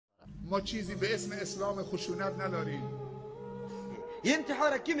ما چیزی به اسم اسلام خشونت نداریم.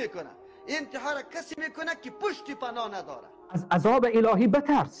 انتحار کی میکنه؟ انتحار کسی میکنه که پشت پناه نداره. از عذاب الهی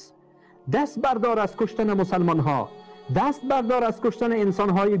بترس، دست بردار از کشتن مسلمان ها، دست بردار از کشتن انسان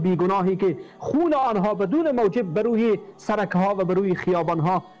های بیگناهی که خون آنها بدون موجب بر روی سرک ها و بر روی خیابان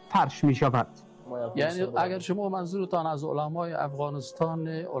ها فرش می شود. یعنی اگر شما منظورتان از علمای افغانستان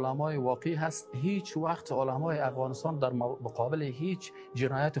علمای واقعی هست، هیچ وقت علمای افغانستان در مقابل هیچ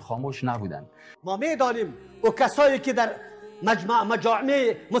جنایت خاموش نبودند. ما میدانیم او کسایی که در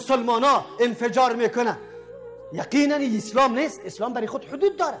مجامع مسلمان ها انفجار میکنه یقینا اسلام نیست. اسلام برای خود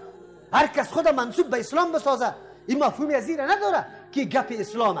حدود داره. هر کس خود منسوب به اسلام بسازه این مفهومی از این نداره که گپ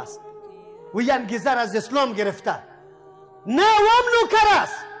اسلام است و ینگیزر از اسلام گرفته. نه وام نوکر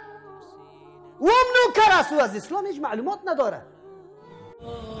است، وام نوکر است، و از اسلام هیچ معلومات نداره.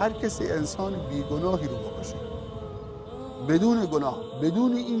 هر کسی انسان بیگناهی رو بکشه بدون گناه،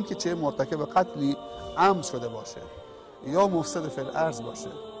 بدون این که چه مرتکب قتلی عمد شده باشه یا مفسد فی الارض باشه،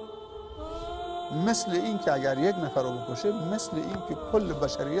 مثل این که اگر یک نفر رو بکشه مثل این که کل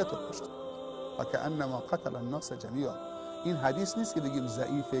بشریت رو کشته. فکأنما قتل الناس جمیعا. این حدیث نیست که بگیم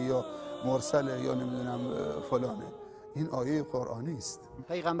ضعیفه یا مرسله یا نمیدونم فلانه، این آیه قرآنی است.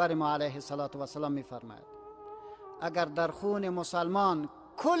 پیغمبر ما علیه السلام میفرماید اگر در خون مسلمان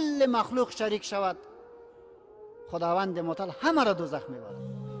کل مخلوق شریک شود خداوند متعال همه را دوزخ میبرد.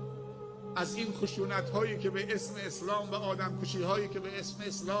 از این خشونت هایی که به اسم اسلام و آدم کشی هایی که به اسم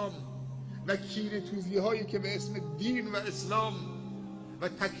اسلام و کینه توزی هایی که به اسم دین و اسلام و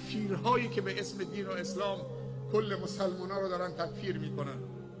تکفیر هایی که به اسم دین و اسلام کل مسلمان ها رو دارن تکفیر میکنن.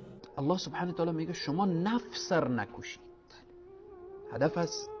 الله سبحانه و تعالی میگه شما نفس را نکشید. هدف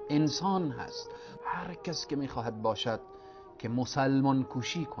از انسان هست. هر کس که میخواهد باشد که مسلمان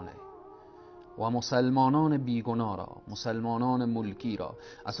کشی کنه و مسلمانان بیگناه را، مسلمانان ملکی را،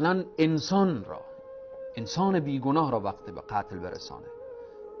 اصلا انسان بیگناه را وقتی به قتل برسانه،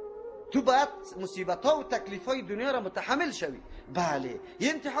 تو باید مصیبت ها و تکلیف های دنیا را متحمل شوی. بله.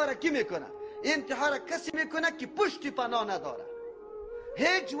 انتحار کی میکنه؟ انتحار کسی میکنه که پشت پناه نداره،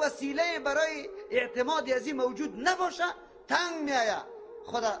 هیچ وسیله برای اعتماد از این موجود نباشه، تنگ میایه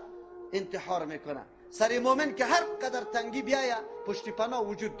خدا انتحار میکنه. سر مومن که هر قدر تنگی بیایه پشت پناه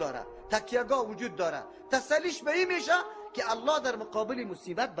وجود داره، تکیهگاه وجود داره. تسلیش به این میشه که الله در مقابل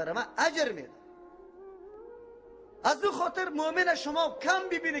مصیبت برای من اجر میده. از اون خاطر مؤمن شما کم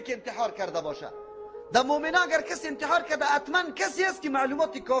ببینه که انتحار کرده باشه. در مؤمن اگر کسی انتحار کرده حتما کسی است که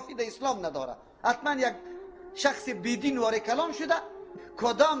معلومات کافی در اسلام نداره، حتما یک شخص بیدین وارد کلام شده،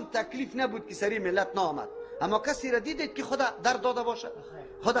 کدام تکلیف نبود که سری ملت نامد، اما کسی را دیدید که خدا درد داده باشه،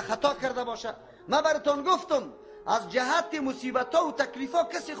 خدا خطا کرده باشه. من براتون گفتم از جهت مصیبت ها و تکلیف ها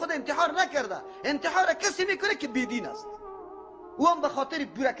کسی خود انتحار نکرده. انتحار کسی میکنه که بیدین است، او هم به خاطر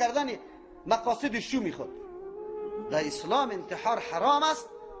پورا کردن مقاصد شو میخواد. در اسلام انتحار حرام است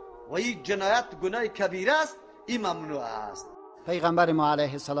و این جنایت گناه کبیره است، این ممنوع است. پیغمبر ما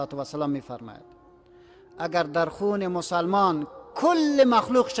علیه السلام میفرماید اگر در خون مسلمان کل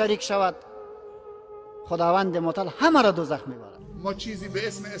مخلوق شریک شود خداوند متعال همه را دوزخ میبرد. ما چیزی به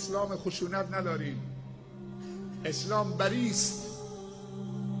اسم اسلام خشونت نداریم. اسلام بریست،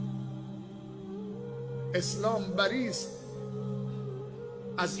 اسلام بریست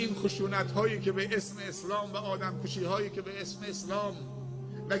از این خشونت هایی که به اسم اسلام و آدم کشی هایی که به اسم اسلام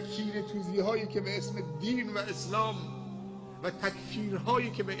و کینه توزی هایی که به اسم دین و اسلام و تکفیر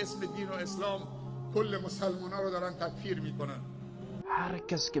هایی که به اسم دین و اسلام کل مسلمان ها رو دارن تکفیر میکنن. هر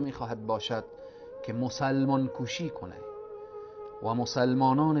کس که میخواهد باشد که مسلمان کشی کنه و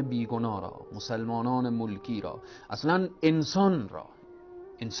مسلمانان بیگناه را، مسلمانان ملکی را، اصلا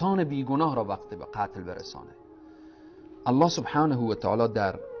انسان بیگناه را وقتی به قتل برسانه، الله سبحانه و تعالی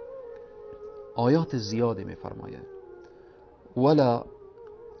در آیات زیادی میفرماید ولا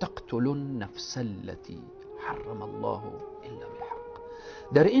تقتلوا النفس التي حرم الله الا بالحق.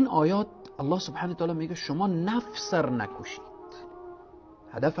 در این آیات الله سبحانه و تعالی میگه شما نفس را نکشید.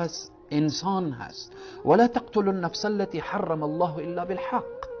 هدف از انسان هست. ولا تقتلوا النفس التي حرم الله الا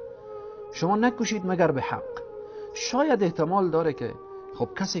بالحق. شما نکشید مگر به حق. شاید احتمال داره که خب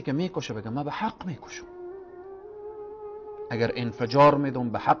کسی که میکشه بگه من به حق میکشم، اگر انفجار میدم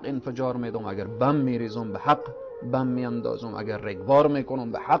به حق انفجار میدم، اگر بم میریزم به حق بم میاندازم، اگر رگبار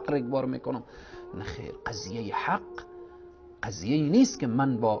میکنم به حق رگبار میکنم. نه خیر، قضیه حق قضیه نیست که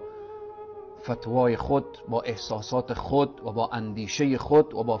من با فتوای خود، با احساسات خود و با اندیشه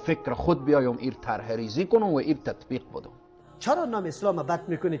خود و با فکر خود بیایم ایر طرح ریزی کنم و ایر تطبیق بدم. چرا نام اسلام بد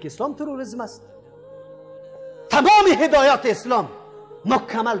میکنه که اسلام تروریسم است؟ تمام هدایات اسلام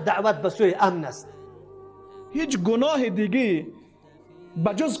مکمل دعوت به سوی امن است. هیچ گناه دیگه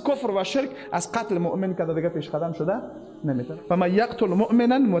بجز کفر و شرک از قتل مؤمن که دیگه پیش قدم شده نمیتونه. و من یقتل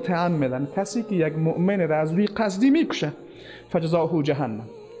مؤمنا متعمدا، کسی که یک مؤمن را از روی قصدی میکشه فجزاؤه جهنم،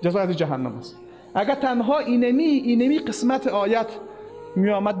 جزای جهنم است. اگر تنها اینمی قسمت آیت می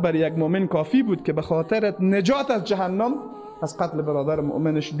آمد برای یک مؤمن کافی بود که به خاطر نجات از جهنم از قتل برادر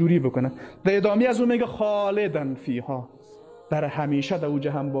مؤمنش دوری بکنه. در ادامه از اون میگه خالدن فیها، در همیشه در او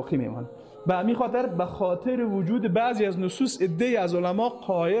جهنم باقی میمونه. به همین خاطر به خاطر وجود بعضی از نصوص عده‌ای از علما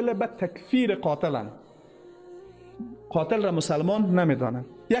قائل به تکفیر قاتلن، قاتل را مسلمان نمیدانن.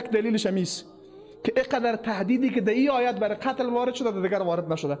 یک دلیلش همیست که اینقدر تهدیدی که در این آیت برای قتل وارد شده در دیگر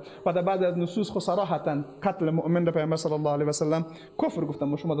وارد نشده و در بعضی از نصوص خود صراحتا قتل مؤمن را پیامبر صلی الله علیه و سلم کفر گفتن.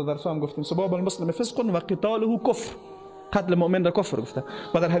 ما شما در درس هم گفتیم سباب المسلم فسق و قتاله کفر، قتل مؤمن را کفر گفته.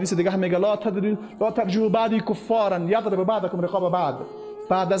 و در حدیث دیگه هم میگه لا ترجو بعدی کفارا یضرب بعضکم رقاب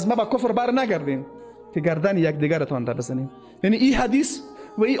بعد از ما با کفر بر نگردین که گردن یک دیگرتان را بزنین. یعنی این حدیث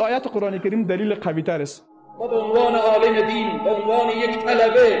و این آیات قرآن کریم دلیل قوی تر است. و به عنوان عالم دین، به عنوان یک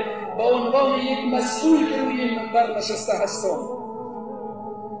طلبه، به عنوان یک مسئول که روی این منبر نشسته هستم،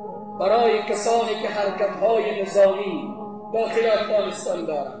 برای کسانی که حرکت‌های نظامی داخل افغانستان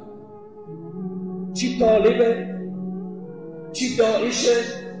دارند، چی طالبه، چی داعشه،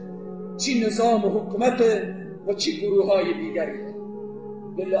 چی نظام و حکومت و چی گروه‌های دیگری،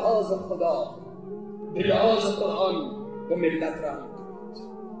 به لحاظ خدا، به لحاظ قرآن به ملت رحم کنید.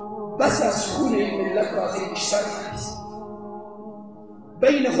 بس از خون این ملت راضی بیشتر هست.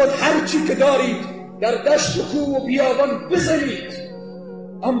 بین خود هر چی که دارید در دشت و کوه و بیابان بزنید،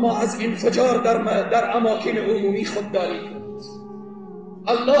 اما از انفجار در اماکن عمومی خودداری کنید.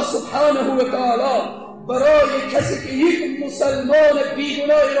 الله سبحانه و تعالی برای کسی که یک مسلمان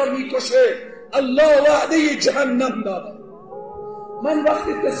بیگناهی را میکشه الله وعده جهنم داده. من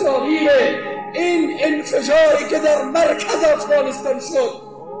وقتی تصاویر این انفجاری که در مرکز افغانستان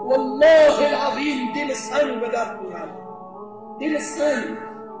شد، والله العظیم دل سنگ به درد میاد. دل سنگ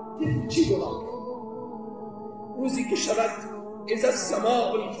چی گناه کرد؟ روزی که شود اذا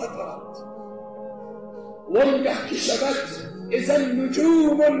السماء انفطرت، وانگه که شود اذا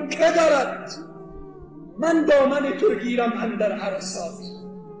النجوم انکدرت، من دامن تو گیرم اندر عرصات.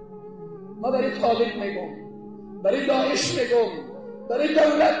 ما برای طالب میگم، برای داعش میگم، برای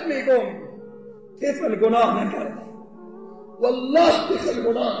دولت میگم طفل گناه نکرده، والله طفل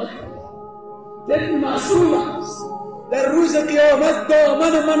گناه نکرده، طفل معصوم است. در روز قیامت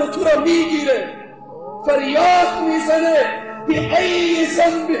دامن من و تو را میگیره، فریاد میزنه به ای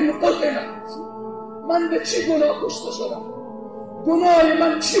ذنب قتلت، من به چه گناه کشته شدم؟ گناه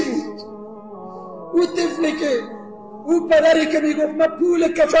من چی بود؟ او طفلی که، او پدری که میگفت من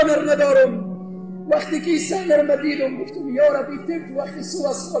پول کفن ندارم، وقتی که این سنگر ما دیدم گفتم یا رب این طفل وقتی صبح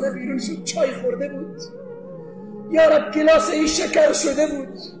از خانه بیرون شد چای خورده بود، یا رب کلاس این شکر شده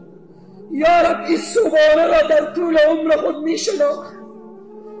بود، یا رب این صبحانه را در طول عمر خود میشناخت.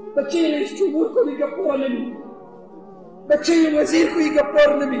 بچه رئیس جمهور کنی گپار نمیبید، بچه وزیر کنی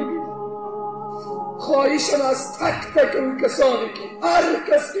گپار نمیبید. خواهشم از تک تک اون کسانی که هر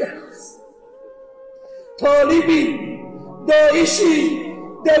کس که هست، طالبی، داعشی،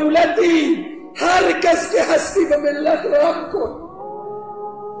 دولتی، هر کس که هستی به ملت رحم کن.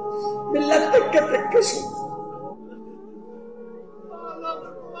 ملت تکه تکه شد.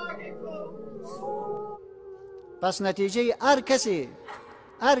 پس نتیجه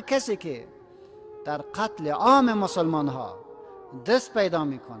هر کسی که در قتل عام مسلمان ها دست پیدا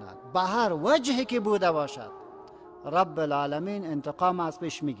می کند به هر وجهی که بوده باشد، رب العالمین انتقام از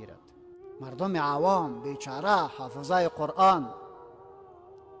پیش می گیرد. مردم عوام بیچاره حافظای قرآن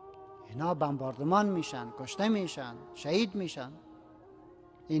اینا بمباردمان میشن، کشته میشن، شهید میشن.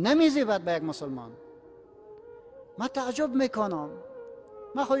 این نمیزیبد به یک مسلمان. من تعجب میکنم،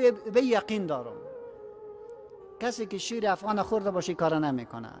 من خود به یقین دارم کسی که شیر افغان خورده باشه کار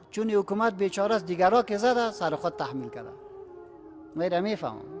نمیکنه، چون حکومت بیچاره است، دیگرها که زده سر خود تحمیل کرده. میره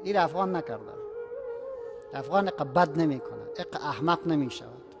میفهمم این افغان نکرده، افغان بد نمیکنه، احمق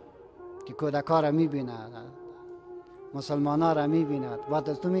نمیشود که کودکا را میبیند، مسلمان ها را میبیند، بعد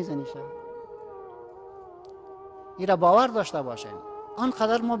از تو میزنی شد. این را باور داشته باشیم.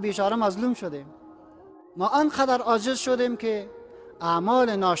 آنقدر ما بیچاره مظلوم شدیم، ما آنقدر عاجز شدیم که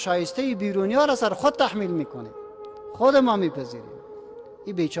اعمال ناشایسته بیرونی ها را سر خود تحمیل میکنیم، خود ما میپذیریم.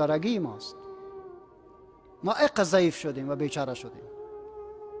 این بیچارگی ماست. ما ضعیف شدیم و بیچاره شدیم.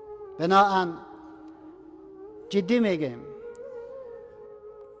 بنابراین جدی میگیم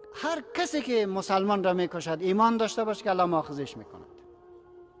هر کسی که مسلمان را میکشد ایمان داشته باشه که الله مؤاخذش میکند.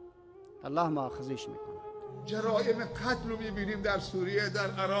 الله مؤاخذش میکند. جرایم قتل رو میبینیم در سوریه،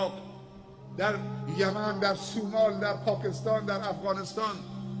 در عراق. در یمن، در سومال، در پاکستان، در افغانستان،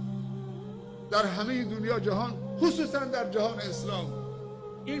 در همه دنیا جهان، خصوصا در جهان اسلام،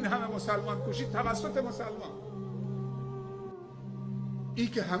 این همه مسلمان کشی توسط مسلمان.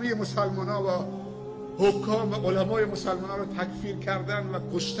 این که همه مسلمان ها و حکام و علمای مسلمان ها رو تکفیر کردن و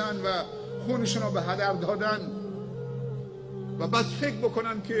کشتن و خونشون رو به هدر دادن و بعد فکر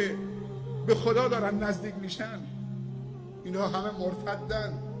بکنن که به خدا دارن نزدیک میشن، اینها همه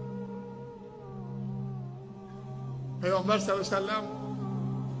مرتدن. پیامبر صلی الله علیه و سلم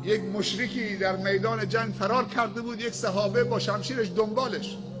یک مشرکی در میدان جنگ فرار کرده بود، یک صحابه با شمشیرش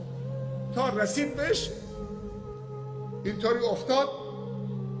دنبالش تا رسید بهش، اینطوری افتاد،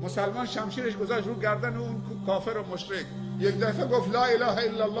 مسلمان شمشیرش گذاشت رو گردن اون کافر و مشرک، یک دفعه گفت لا اله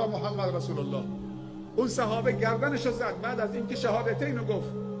الا الله محمد رسول الله. اون صحابه گردنش رو زد. بعد از اینکه شهادتین رو گفت،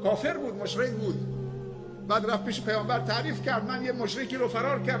 کافر بود، مشرک بود، بعد رفت پیش پیامبر تعریف کرد من یه مشرکی رو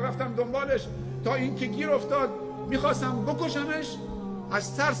فرار کرد، رفتم دنبالش تا اینکه گیر افتاد، میخواستم بکشمش،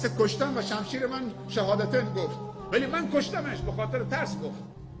 از ترس کشتن و شمشیر من شهادتین گفت، ولی من کشتمش به خاطر ترس گفت.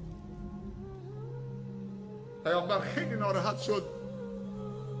 پیامبر خیلی ناراحت شد،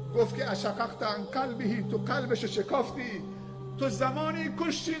 گفت که اشققت عن قلبه، تو قلبش شکافتی، تو زمانی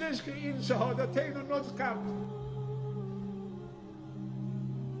کشتینش که این شهادتین رو نطق کرد،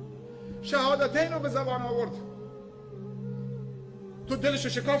 شهادتین رو به زبان آورد، تو دلش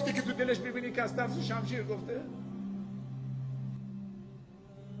شکافتی که تو دلش ببینی که از ترس شمشیر گفته،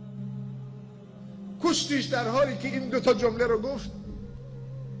 کشتیش در حالی که این دوتا جمله رو گفت.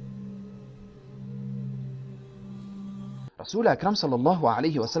 رسول اکرم صلی الله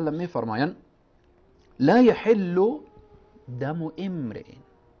علیه و سلم می فرمایند لا یحل دم امرئ،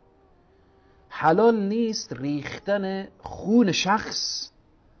 حلال نیست ریختن خون شخص.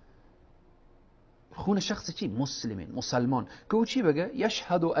 خون شخص چی؟ مسلمان که او چی بگه؟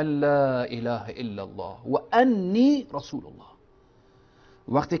 یشهد ان لا اله الا الله و انی رسول الله.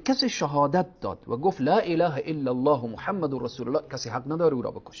 وقتی کسی شهادت داد و گفت لا اله الا الله محمد رسول الله، کسی حق نداره او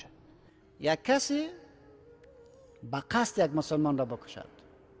را بکشه. یک کسی به قصد یک مسلمان را بکشد،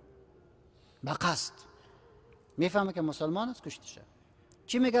 به قصد میفهمه که مسلمان است، کشته شد.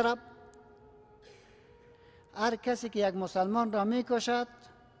 چی میگه رب؟ هر کسی که یک مسلمان را میکشد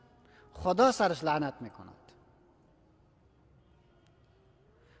خدا سرش لعنت میکند،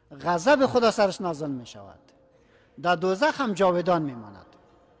 غضب خدا سرش نازل میشود، در دوزخ هم جاودان میماند.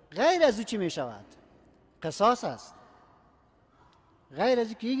 غیر از او چی میشود؟ قصاص است. غیر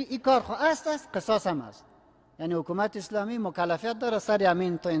از که این کار خو است قصاص هم است. یعنی حکومت اسلامی مکلفیت داره سر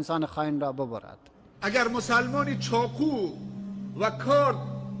امین تا انسان خائن را ببرد. اگر مسلمانی چاقو و کارد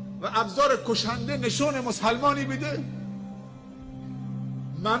و ابزار کشنده نشون مسلمانی بده،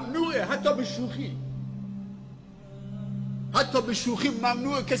 ممنوعه، حتی به شوخی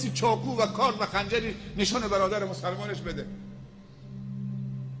ممنوعه کسی چاقو و کارد و خنجری نشون برادر مسلمانش بده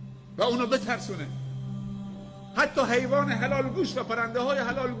و اونو بترسونه. حتی حیوان حلال گوش و پرنده های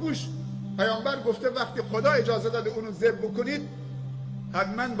حلال گوش، پیامبر گفته وقتی خدا اجازه داده اونو ذبح بکنید،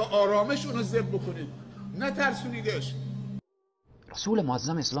 حتما با آرامش اونو ذبح بکنید، نترسونیدش. رسول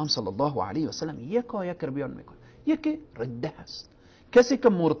معظم اسلام صلی الله علیه و سلم یک آیه رو بیان میکنه. یکی رده هست، کسی که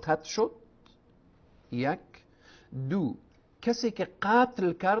مرتد شد. یک. دو، کسی که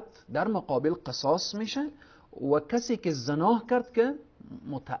قتل کرد در مقابل قصاص میشه، و کسی که زنا کرد که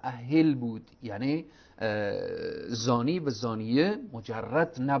متأهل بود، یعنی زانی و زانیه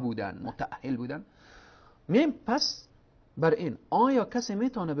مجرد نبودن، متأهل بودن. پس بر این آیا کسی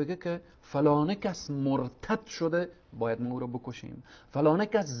میتونه بگه که فلانه کس مرتد شده باید ما او را بکشیم، فلانه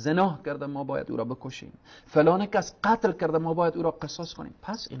کس زنا کرده ما باید او را بکشیم، فلانه کس قتل کرده ما باید او را قصاص کنیم؟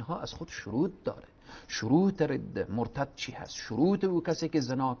 پس اینها از خود شروط داره. شروط رد مرتد چی هست؟ شروط او کسی که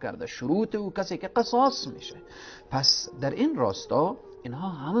زنا کرده، شروط او کسی که قصاص میشه. پس در این راستا اینها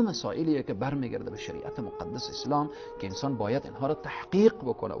همه مسائلیه که برمیگرده به شریعت مقدس اسلام که انسان باید اینها را تحقیق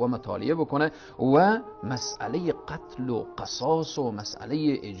بکنه و مطالعه بکنه، و مسئله قتل و قصاص و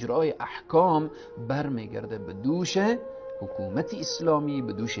مسئله اجرای احکام برمیگرده به دوش حکومت اسلامی،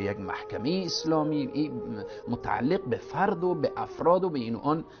 به دوش یک محکمه اسلامی، متعلق به فرد و به افراد و به این و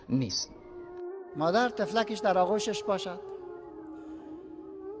آن نیست. مادر طفلکش در آغوشش باشد،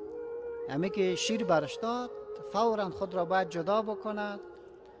 همه که شیر برش داد فوراً خود را باید جدا بکند،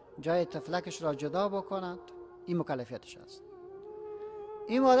 جای طفلکش را جدا بکند. این مکلفیتش است.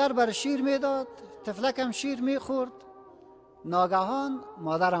 این مادر بر شیر میداد، طفلک هم شیر میخورد، ناگهان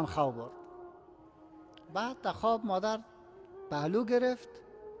مادرم خواب برد. بعد در خواب مادر پهلو گرفت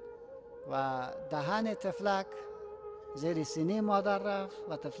و دهن طفلک زیر سینه مادر رفت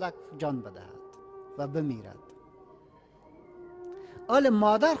و طفلک جان بدهد و بمیرد. آل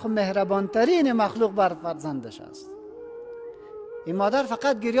مادر خب مهربانترین مخلوق بر فرزندش است. این مادر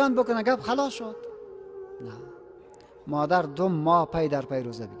فقط گریان بکنه گپ خلاص شد؟ نه، مادر 2 ماه پی در پی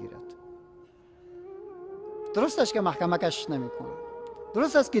روزه بگیرد. درستش که محکمه کشش نمیکنه،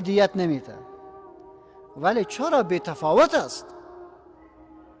 درست است که دیت نمیده، ولی چرا بی تفاوت است؟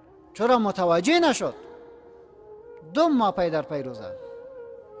 چرا متوجه نشد؟ 2 ماه پی در پی روزه،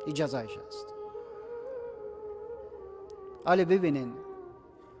 این جزایش است. حالا ببینین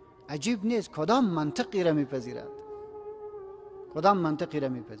عجیب نیست کدام منطقی را میپذیرد، کدام منطقی را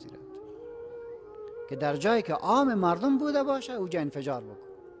میپذیرد که در جایی که عام مردم بوده باشه اوجا انفجار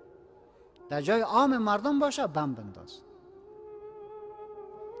بکن، در جای عام مردم باشه بم بنداز.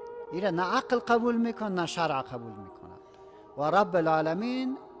 این نه عقل قبول میکن نه شرع قبول میکند. و رب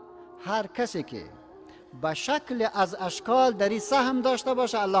العالمین هر کسی که به شکل از اشکال در این سهم داشته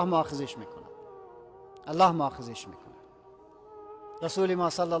باشه الله مؤاخذش میکنه، الله مؤاخذش میکنه. رسول ما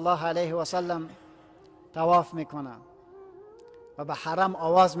صلی الله علیه و سلم طواف میکنه و به حرم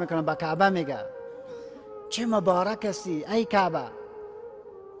آواز میکنه، به کعبه میگه چه مبارک هستی ای کعبه،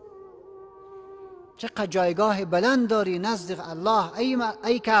 چقدر جایگاه بلند داری نزد الله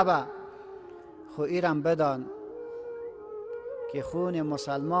ای کعبه. خو ایرم بدان که خون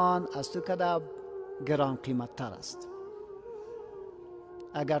مسلمان از تو کده گران قیمت تر است.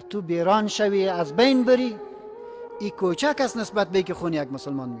 اگر تو بیران شوی از بین بری ای کوچک است نسبت به که خون یک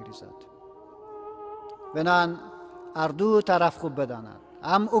مسلمان میریزد. بنان اردو طرف خوب بداند،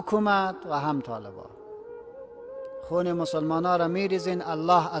 هم حکومت و هم طالبان، خون مسلمان ها را میریزین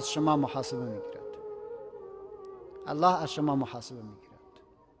الله از شما محاسبه میگیرد، الله از شما محاسبه میگیرد.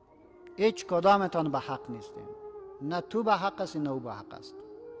 هیچ کدامتان به حق نیستین، نه تو به حق است نه او به حق است.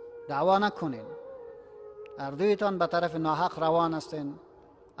 دعوا نکنین، اردویتان به طرف ناحق روان هستین،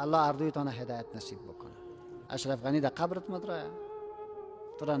 الله اردویتان هدایت نصیب بکنه. اشرف غنی در قبرت مدره،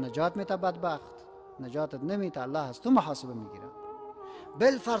 تو را نجات میده بدبخت، نجاتت نمیده، الله از تو محاسبه میگیرد.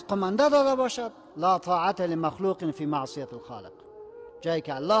 بالفرض قمنده داده باشد لا طاعت لمخلوق فی معصیت الخالق، جایی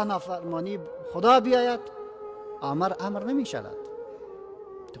که الله نافرمانی خدا بیاید امر نمیشود.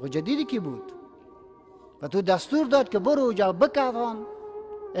 تو جدیدی کی بود و تو دستور داد که برو اونجا بکوان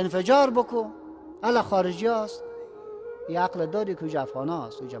انفجار بکو، الا خارجی هست. این عقل داری که اونجا افغان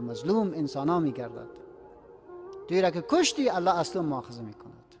هست، اونجا مظلوم انسان ها میگردد، توی را که کشتی الله اصلا مؤاخذه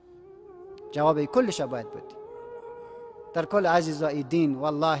میکند. جواب کلش باید بدی. در کل عزیزای دین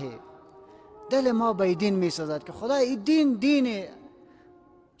والله دل ما به دین میسازد که خدا این دین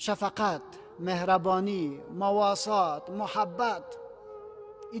شفقت، مهربانی، مواسات، محبت،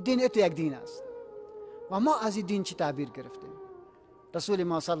 این دین تو یک دین است و ما از این دین چی تعبیر گرفتیم؟ رسول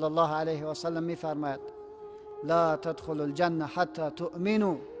ما صلی الله علیه و سلم میفرماید لا تدخلوا الجنه حتی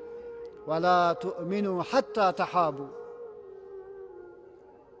تؤمنوا ولا تؤمنوا حتی تحابوا.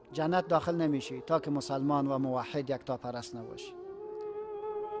 جنت داخل نمیشی تا که مسلمان و موحد یکتا پرست نباشی،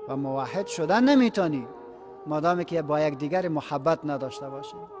 و موحد شدن نمیتونی مادامی که با یک دیگر محبت نداشته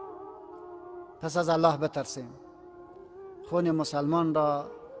باشی. پس از الله بترسیم، خون مسلمان را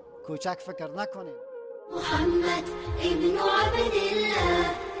کوچک فکر نکنیم. محمد ابن عبد الله،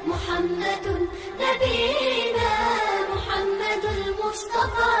 محمد نبينا، محمد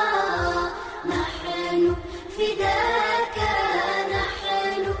المصطفى، نحن فداك،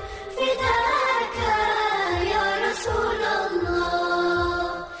 نحن فداك يا رسول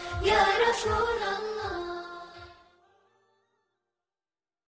الله، يا رسول